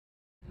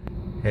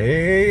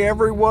Hey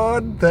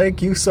everyone,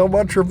 thank you so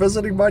much for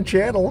visiting my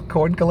channel,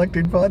 Coin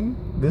Collecting Fun.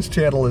 This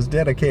channel is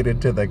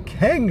dedicated to the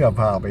king of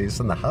hobbies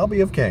and the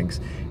hobby of kings.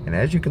 And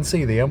as you can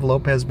see, the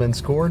envelope has been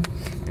scored.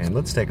 And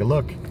let's take a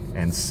look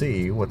and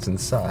see what's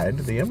inside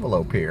the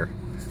envelope here.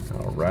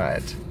 All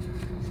right,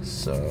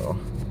 so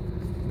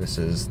this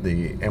is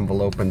the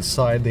envelope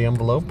inside the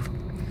envelope.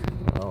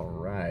 All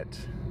right,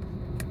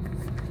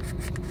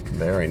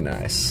 very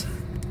nice.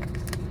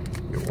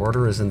 Your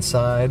order is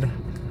inside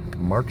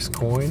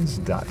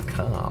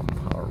markscoins.com.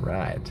 All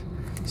right,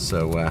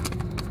 so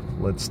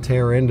let's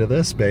tear into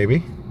this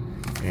baby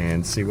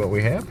and see what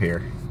we have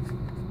here.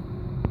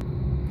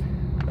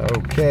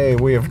 Okay,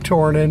 we have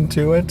torn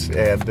into it,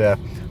 and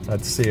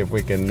let's see if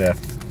we can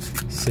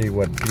see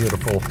what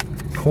beautiful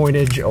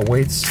coinage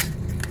awaits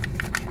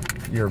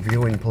your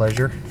viewing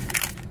pleasure.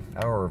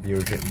 Our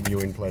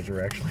viewing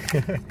pleasure,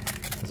 actually,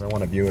 because I want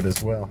to view it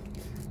as well.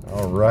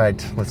 All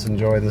right, let's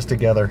enjoy this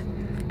together.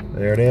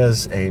 There it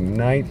is, a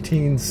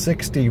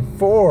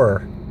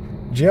 1964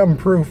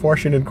 gem-proof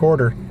Washington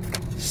quarter,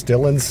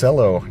 still in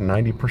cello,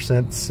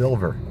 90%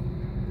 silver.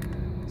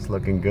 It's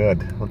looking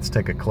good. Let's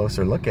take a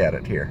closer look at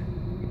it here.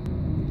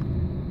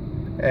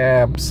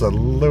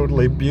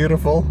 Absolutely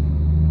beautiful.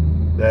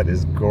 That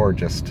is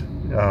gorgeous.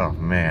 Oh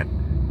man,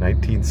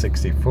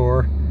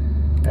 1964,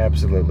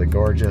 absolutely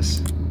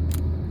gorgeous.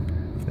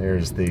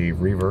 There's the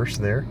reverse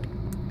there.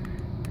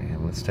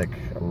 And let's take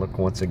a look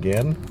once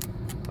again.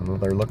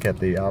 Another look at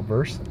the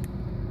obverse.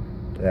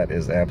 That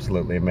is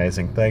absolutely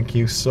amazing. Thank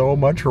you so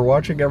much for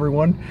watching,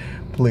 everyone.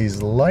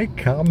 Please like,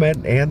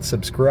 comment, and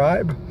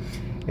subscribe.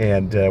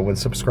 And when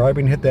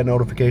subscribing, hit that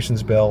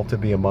notifications bell to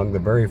be among the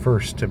very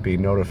first to be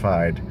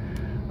notified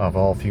of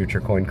all future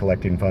coin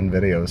collecting fun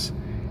videos.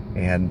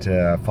 And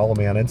follow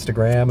me on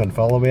Instagram and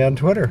follow me on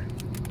Twitter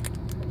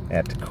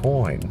at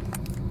Coin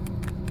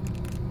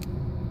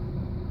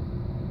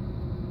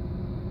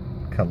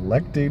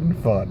Collecting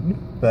Fun.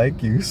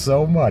 Thank you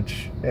so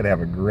much and have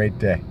a great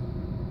day.